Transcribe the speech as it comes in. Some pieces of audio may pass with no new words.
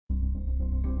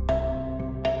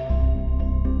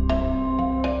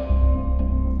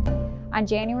On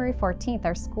January 14th,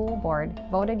 our school board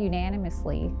voted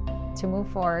unanimously to move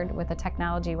forward with a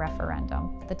technology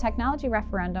referendum. The technology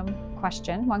referendum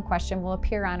one question will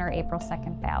appear on our April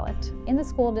 2nd ballot. In the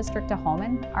School District of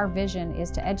Holmen, our vision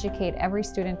is to educate every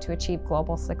student to achieve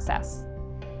global success.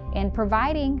 And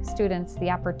providing students the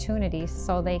opportunities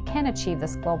so they can achieve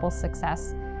this global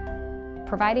success,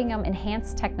 providing them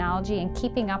enhanced technology and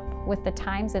keeping up with the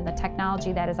times and the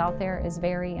technology that is out there is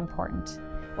very important.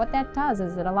 What that does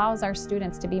is it allows our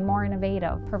students to be more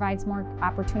innovative, provides more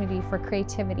opportunity for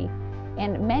creativity,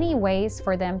 and many ways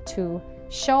for them to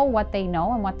show what they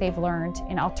know and what they've learned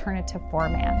in alternative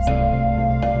formats.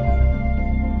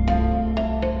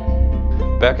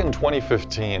 Back in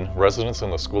 2015, residents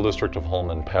in the School District of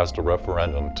Holmen passed a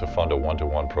referendum to fund a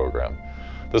one-to-one program.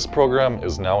 This program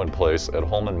is now in place at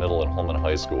Holmen Middle and Holmen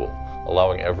High School,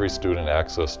 allowing every student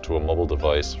access to a mobile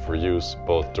device for use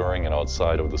both during and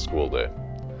outside of the school day.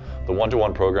 The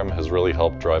one-to-one program has really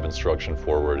helped drive instruction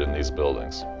forward in these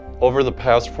buildings. Over the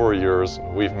past 4 years,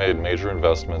 we've made major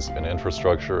investments in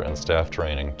infrastructure and staff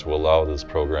training to allow this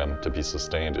program to be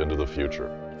sustained into the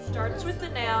future. It starts with a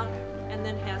noun and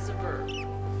then has a verb,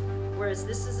 whereas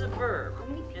this is a verb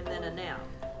and then a noun.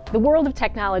 The world of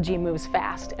technology moves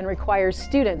fast and requires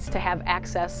students to have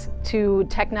access to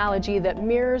technology that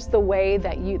mirrors the way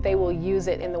that they will use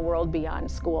it in the world beyond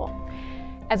school.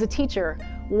 As a teacher,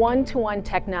 one-to-one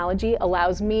technology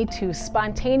allows me to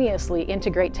spontaneously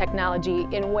integrate technology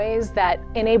in ways that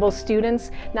enable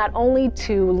students not only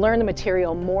to learn the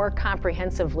material more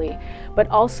comprehensively, but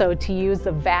also to use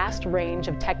the vast range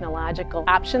of technological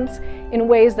options in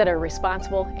ways that are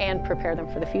responsible and prepare them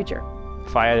for the future.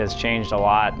 FIAD has changed a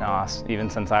lot, even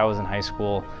since I was in high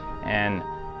school, and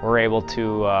we're able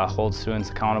to hold students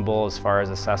accountable as far as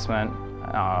assessment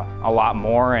a lot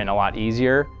more and a lot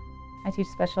easier. I teach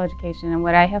special education, and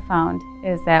what I have found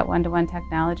is that one-to-one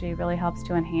technology really helps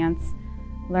to enhance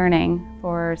learning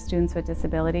for students with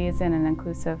disabilities in an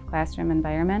inclusive classroom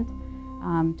environment.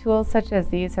 Tools such as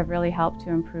these have really helped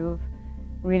to improve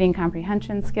reading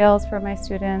comprehension skills for my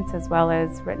students, as well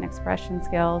as written expression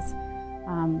skills,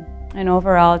 and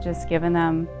overall just given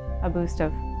them a boost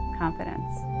of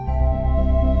confidence.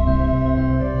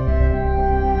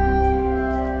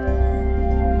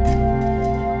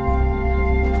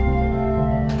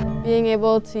 Being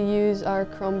able to use our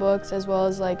Chromebooks as well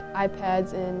as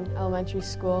iPads in elementary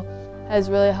school has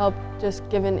really helped just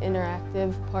give an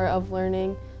interactive part of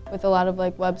learning with a lot of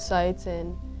websites,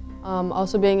 and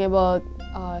also being able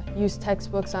to use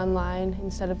textbooks online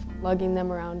instead of lugging them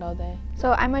around all day.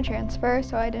 So I'm a transfer,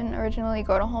 so I didn't originally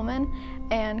go to Holmen,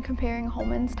 and comparing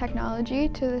Holmen's technology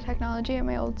to the technology at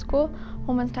my old school,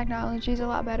 Holmen's technology is a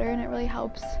lot better, and it really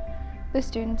helps the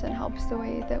students and helps the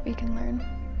way that we can learn.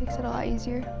 Makes it a lot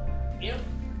easier. If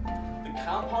the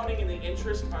compounding and the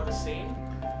interest are the same,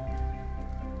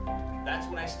 that's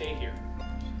when I stay here.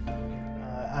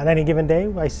 On any given day,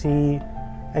 I see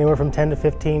anywhere from 10 to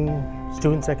 15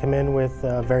 students that come in with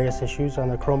various issues on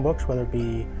their Chromebooks, whether it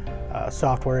be a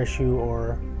software issue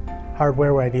or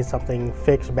hardware where I need something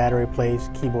fixed, battery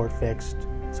replaced, keyboard fixed,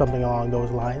 something along those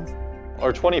lines.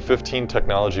 Our 2015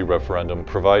 technology referendum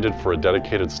provided for a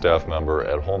dedicated staff member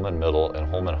at Holmen Middle and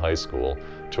Holmen High School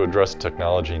to address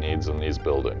technology needs in these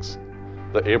buildings.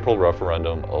 The April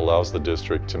referendum allows the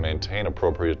district to maintain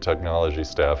appropriate technology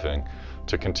staffing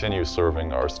to continue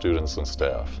serving our students and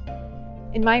staff.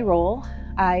 In my role,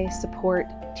 I support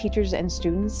teachers and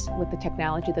students with the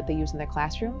technology that they use in their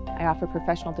classroom. I offer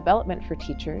professional development for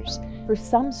teachers. For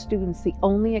some students, the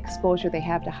only exposure they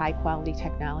have to high-quality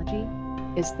technology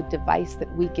is the device that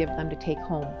we give them to take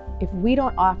home. If we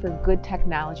don't offer good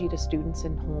technology to students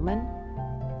in Holmen,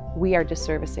 we are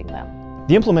disservicing them.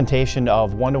 The implementation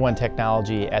of one-to-one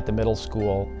technology at the middle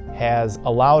school has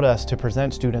allowed us to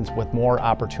present students with more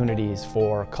opportunities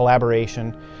for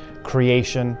collaboration,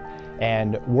 creation,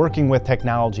 and working with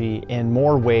technology in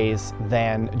more ways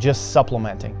than just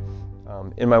supplementing.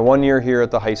 In my 1 year here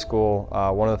at the high school,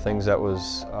 one of the things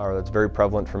that's very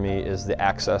prevalent for me is the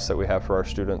access that we have for our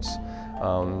students.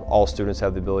 All students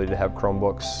have the ability to have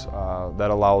Chromebooks. That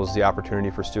allows the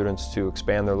opportunity for students to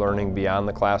expand their learning beyond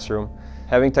the classroom.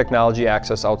 Having technology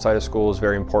access outside of school is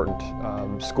very important.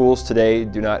 Schools today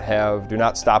do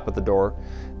not stop at the door.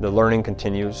 The learning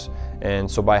continues, and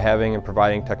so by having and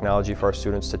providing technology for our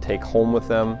students to take home with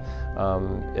them,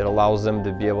 it allows them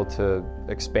to be able to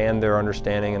expand their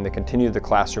understanding and to continue the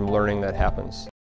classroom learning that happens.